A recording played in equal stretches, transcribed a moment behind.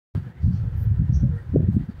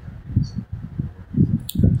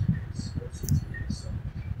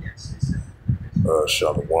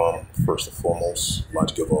Shalom. First and foremost, I'd like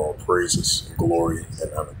to give all praises and glory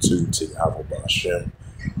and honor to Yahweh Ba'Hashem,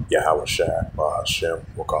 Yahweh Shai Ba'Hashem,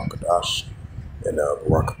 Wakakadash, and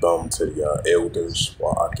Barakatham to the elders,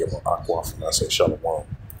 Wa'akim Aqua from I say Shalom.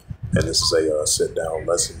 And this is a sit-down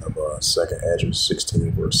lesson of 2nd Esdras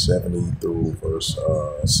 16, verse 70 through verse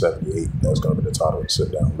 78. That's going to be the title of the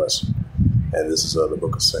sit-down lesson. And this is the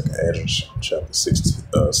book of 2nd Esdras, chapter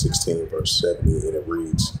 16, verse 70, and it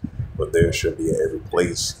reads, "But there shall be in every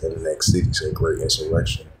place in the next cities a great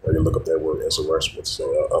insurrection." When you look up that word insurrection, it's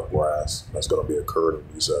uprise. That's going to be occurred in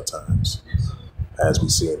these times. As we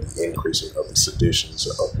see in the increasing of the seditions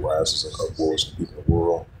and uprises and upwars of people in the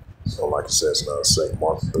world. So like it says in St.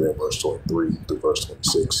 Mark 3 verse 23 through verse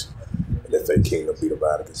 26. And if a kingdom be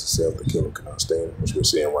divided against itself, the kingdom cannot stand, which we're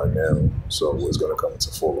seeing right now. So it's going to come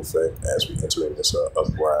into full effect as we enter in this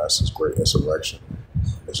uprise, this great insurrection.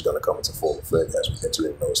 It's going to come into full effect as we enter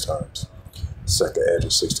in those times. 2nd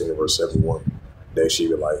Esdras 16 verse 71. They should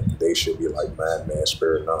be like madmen,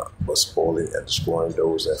 spare not, but spoiling and destroying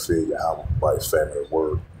those that fear Yahweh by famine of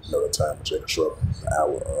word. The time of Jacob's trouble, the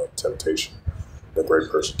hour of temptation, the great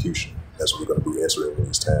persecution. As we're going to be entering in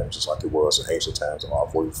these times, just like it was in ancient times of our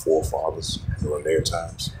forefathers during their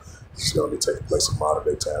times. It's going to be taking place in modern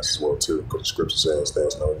day times as well too, because the scripture says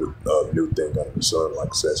there's no new thing under the sun, like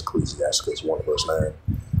it says Ecclesiastes 1 verse 9.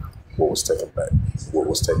 What was taking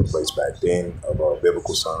place back then of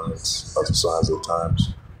biblical signs, of the signs of the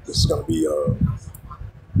times. This is going to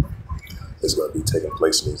be taking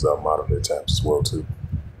place in these modern day times as well too.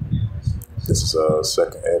 This is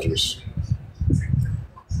 2nd Esdras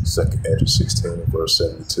 16 verse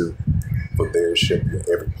 72. For there shall be in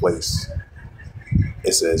every place.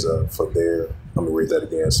 It says for there. Let me read that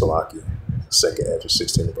again. Salakia. 2nd Esdras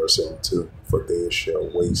 16 verse 72. For they shall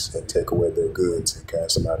waste and take away their goods and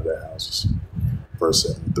cast them out of their houses. Verse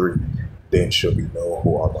 73. Then shall be known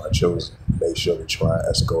who are my chosen. They shall be tried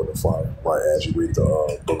as gold in fire. Right as you read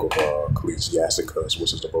the book of Ecclesiastes,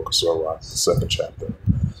 which is the book of Esrdas, the 2nd chapter.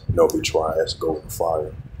 Be tried as gold in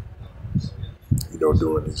fire.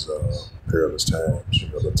 During these perilous times,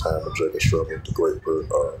 the time of Jacob's trouble, the great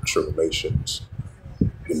tribulations,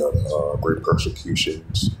 the great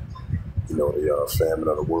persecutions, the famine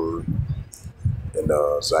of the word, and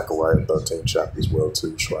Zechariah 13 chapter as well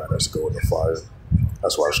too, tried as gold in the fire.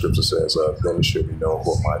 That's why the scripture says, then it should be known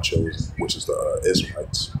who are my chosen, which is the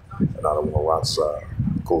Israelites. And I don't want to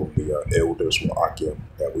quote the elders Wa'akim,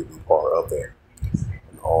 that we be part of that.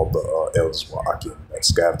 And all the elders Wa'akim that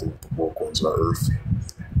scattered with the four corners of the earth.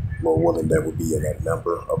 Lord willing, that would be in that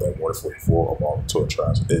number of that 144 of all the 12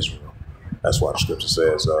 tribes of Israel. That's why the scripture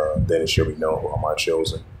says, then it shall be known who are my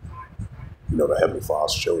chosen. The Heavenly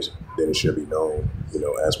Father's chosen. Then it shall be known,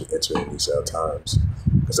 as we enter in these times.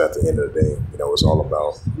 Because at the end of the day, it's all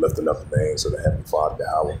about lifting up the names of the Heavenly Father,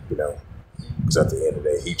 Yahweh, Because at the end of the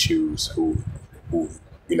day, He chooses who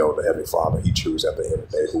the Heavenly Father, He chooses at the end of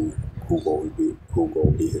the day who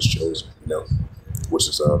will be His chosen, which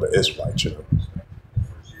is the Israelites,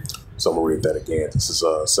 So I'm going to read that again. This is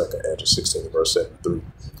 2nd Esdras 16 verse 73.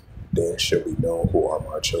 Then shall be known who are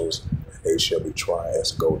my chosen, and they shall be tried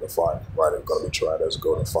as gold in fire. Right, they're going to be tried as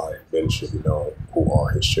gold in fire. Then it shall be known who are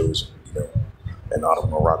His chosen, And out of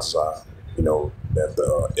Maratazah, that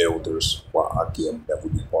the elders, Wa'akim, that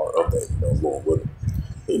would be part of that, Lord willing.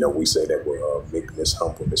 We say that we're making this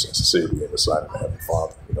humbleness and sincerity in the sight of the Heavenly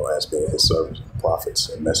Father, as being His servants, prophets,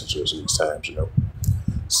 and messengers in these times,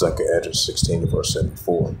 2nd Esdras 16 verse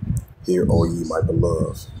 74. Hear, O ye my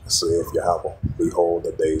beloved, saith Yahweh, behold,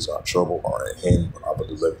 the days of trouble are at hand, but I will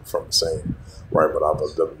deliver you from the same. Right, but I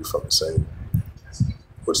will deliver you from the same,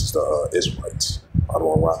 which is the Israelites. I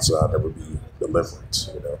don't want that would be deliverance,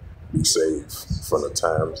 be saved from the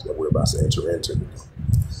times that we're about to enter into.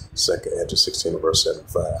 2nd Esdras 16 verse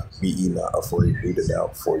 75. Be ye not afraid, neither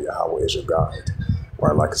doubt, for Yahweh is your guide.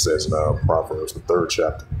 Right, like it says in Proverbs, the 3rd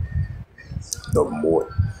chapter. The more,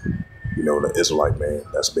 the Israelite man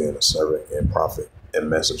that's being a servant and prophet and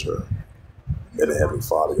messenger in the Heavenly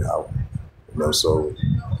Father, Yahweh. So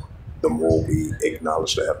the more we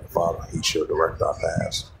acknowledge the Heavenly Father, He shall direct our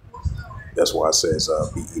paths. That's why it says,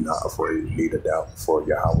 be ye not afraid, neither doubt, for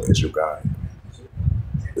Yahweh is your guide.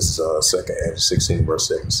 This is 2nd Esdras 16 verse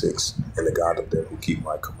 76. And the God of them who keep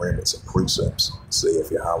my commandments and precepts,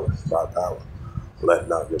 saith Yahweh, by power. Let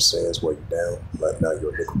not your sins weigh you down. Let not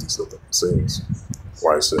your iniquities lift up themselves.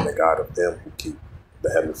 Right, so the God of them who keep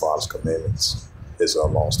the Heavenly Father's commandments, His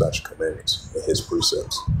law, statute, commandments, and His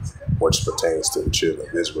precepts, which pertains to the children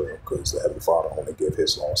of Israel, because the Heavenly Father only gave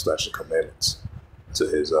His law, statute, commandments to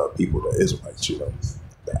His people, the Israelites,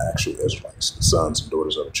 the actual Israelites, the sons and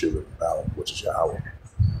daughters of the children of power, which is Yahweh.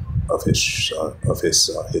 of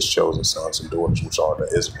his chosen sons and daughters, which are the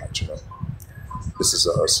Israelites. This is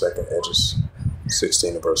Second Edges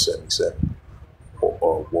 16 and verse 77.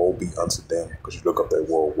 Or woe be unto them, because you look up that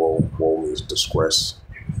woe is distress,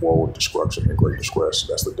 woe, destruction, and great distress.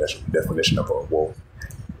 That's the definition of a woe.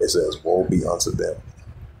 It says, woe be unto them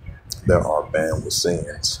that are bound with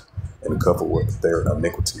sins and covered with their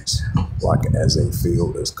iniquities, like as a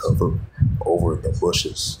field is covered over the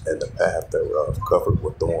bushes, and the path thereof covered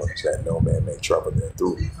with thorns, that no man may travel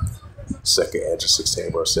through. Second Edges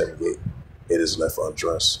 16 verse 78. It is left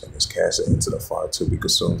undressed and is cast into the fire to be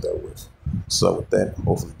consumed therewith. So with that,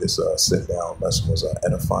 hopefully this sit down lesson was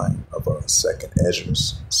edifying of Second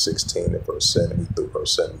Esdras 16 and verse 70 through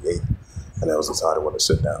verse 78. And that was the title of the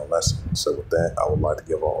sit down lesson. So with that, I would like to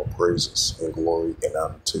give all praises and glory and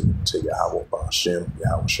honor to Yahweh Ba'ashem,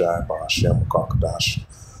 Yahweh Shai Ba'ashem, Kakadash,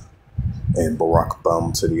 and Barak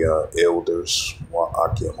Thumb to the elders,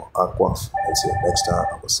 Wa'akim Akwaf. Until next time,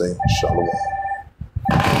 I will say Shalom.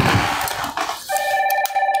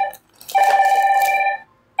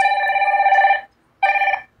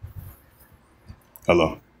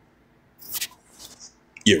 Hello.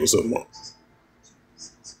 Yeah, what's up, Mom?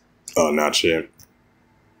 Not yet.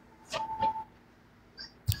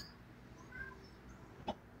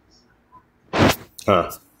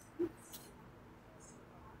 Huh?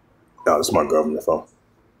 No, this is my government phone.